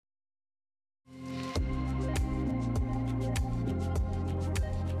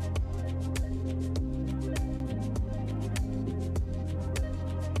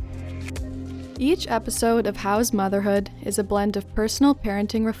Each episode of How's Motherhood is a blend of personal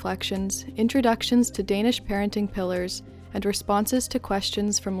parenting reflections, introductions to Danish parenting pillars, and responses to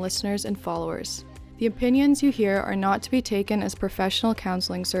questions from listeners and followers. The opinions you hear are not to be taken as professional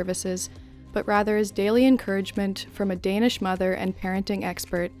counseling services, but rather as daily encouragement from a Danish mother and parenting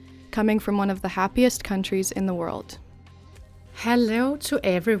expert coming from one of the happiest countries in the world. Hello to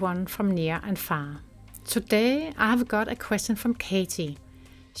everyone from near and far. Today I have got a question from Katie.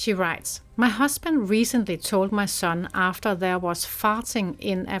 She writes, "My husband recently told my son after there was farting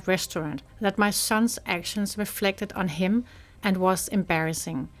in a restaurant that my son's actions reflected on him and was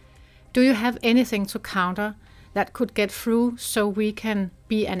embarrassing. Do you have anything to counter that could get through so we can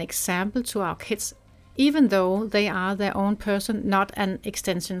be an example to our kids, even though they are their own person, not an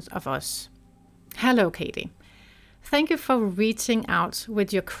extension of us?" Hello, Katie. Thank you for reaching out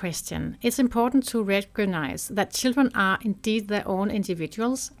with your question. It's important to recognize that children are indeed their own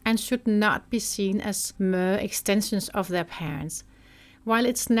individuals and should not be seen as mere extensions of their parents. While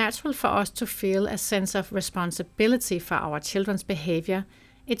it's natural for us to feel a sense of responsibility for our children's behavior,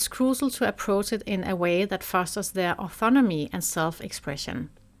 it's crucial to approach it in a way that fosters their autonomy and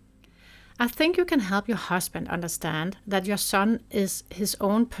self-expression. I think you can help your husband understand that your son is his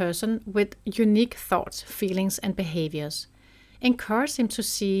own person with unique thoughts, feelings, and behaviors. Encourage him to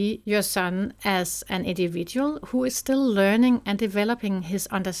see your son as an individual who is still learning and developing his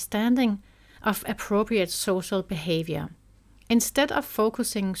understanding of appropriate social behavior. Instead of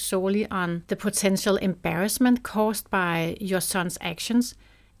focusing solely on the potential embarrassment caused by your son's actions,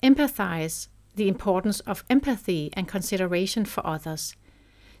 empathize the importance of empathy and consideration for others.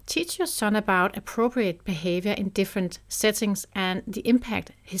 Teach your son about appropriate behavior in different settings and the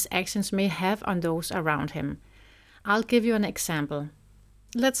impact his actions may have on those around him. I'll give you an example.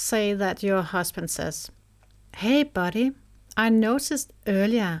 Let's say that your husband says, "Hey buddy, I noticed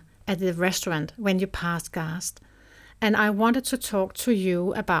earlier at the restaurant when you passed gas, and I wanted to talk to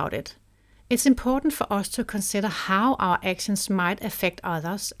you about it. It's important for us to consider how our actions might affect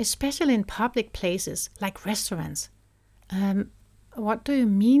others, especially in public places like restaurants." What do you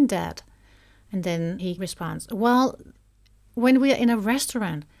mean, Dad? And then he responds, "Well, when we are in a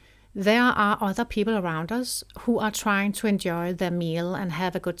restaurant, there are other people around us who are trying to enjoy their meal and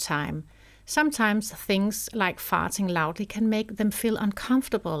have a good time. Sometimes things like farting loudly can make them feel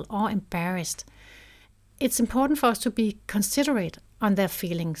uncomfortable or embarrassed. It's important for us to be considerate on their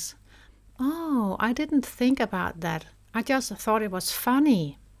feelings." "Oh, I didn't think about that. I just thought it was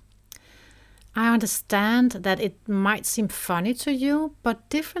funny." I understand that it might seem funny to you, but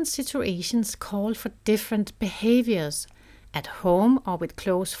different situations call for different behaviors. At home or with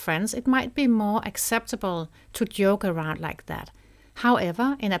close friends, it might be more acceptable to joke around like that.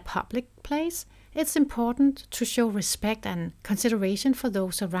 However, in a public place, it's important to show respect and consideration for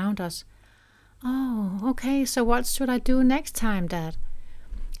those around us. "Oh, okay, so what should I do next time, Dad?"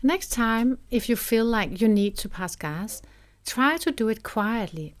 Next time, if you feel like you need to pass gas, try to do it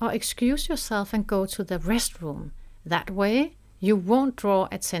quietly or excuse yourself and go to the restroom. That way, you won't draw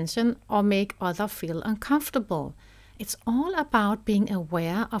attention or make others feel uncomfortable. It's all about being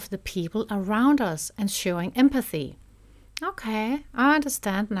aware of the people around us and showing empathy. "Okay, I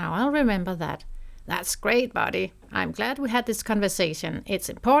understand now. I'll remember that." "That's great, buddy. I'm glad we had this conversation. It's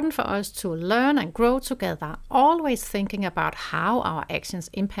important for us to learn and grow together, always thinking about how our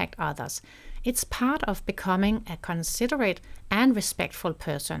actions impact others. It's part of becoming a considerate and respectful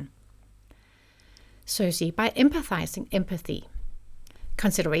person." So you see, by empathizing empathy,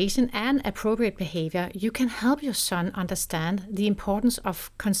 consideration, and appropriate behavior, you can help your son understand the importance of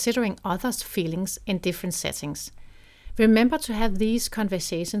considering others' feelings in different settings. Remember to have these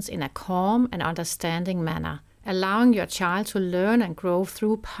conversations in a calm and understanding manner, allowing your child to learn and grow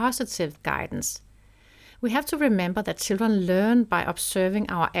through positive guidance. We have to remember that children learn by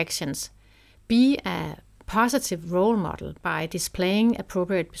observing our actions. Be a positive role model by displaying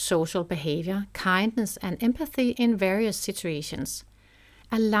appropriate social behavior, kindness, and empathy in various situations.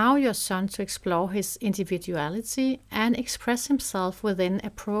 Allow your son to explore his individuality and express himself within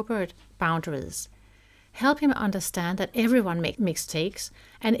appropriate boundaries. Help him understand that everyone makes mistakes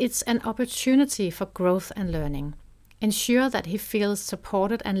and it's an opportunity for growth and learning. Ensure that he feels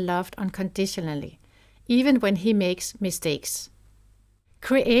supported and loved unconditionally, even when he makes mistakes.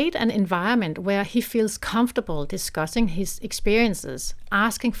 Create an environment where he feels comfortable discussing his experiences,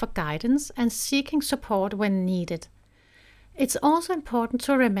 asking for guidance, and seeking support when needed. It's also important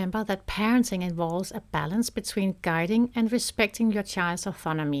to remember that parenting involves a balance between guiding and respecting your child's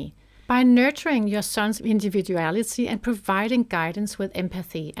autonomy. By nurturing your son's individuality and providing guidance with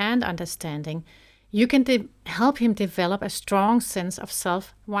empathy and understanding, You can help him develop a strong sense of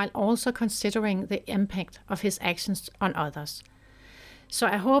self while also considering the impact of his actions on others. So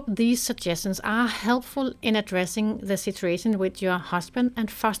I hope these suggestions are helpful in addressing the situation with your husband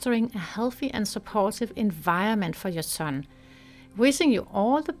and fostering a healthy and supportive environment for your son. Wishing you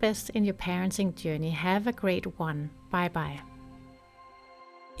all the best in your parenting journey. Have a great one. Bye-bye.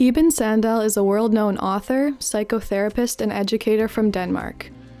 Iben Sandal is a world-known author, psychotherapist, and educator from Denmark.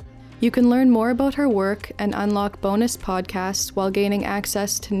 You can learn more about her work and unlock bonus podcasts while gaining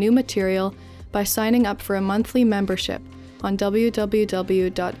access to new material by signing up for a monthly membership on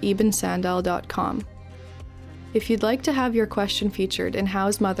www.ibensandal.com. If you'd like to have your question featured in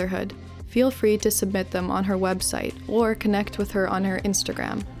How's Motherhood, feel free to submit them on her website or connect with her on her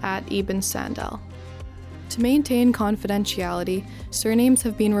Instagram @ibensandal. To maintain confidentiality, surnames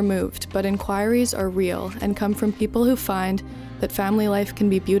have been removed, but inquiries are real and come from people who find that family life can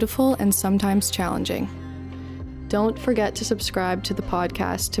be beautiful and sometimes challenging. Don't forget to subscribe to the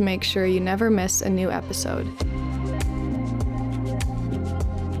podcast to make sure you never miss a new episode.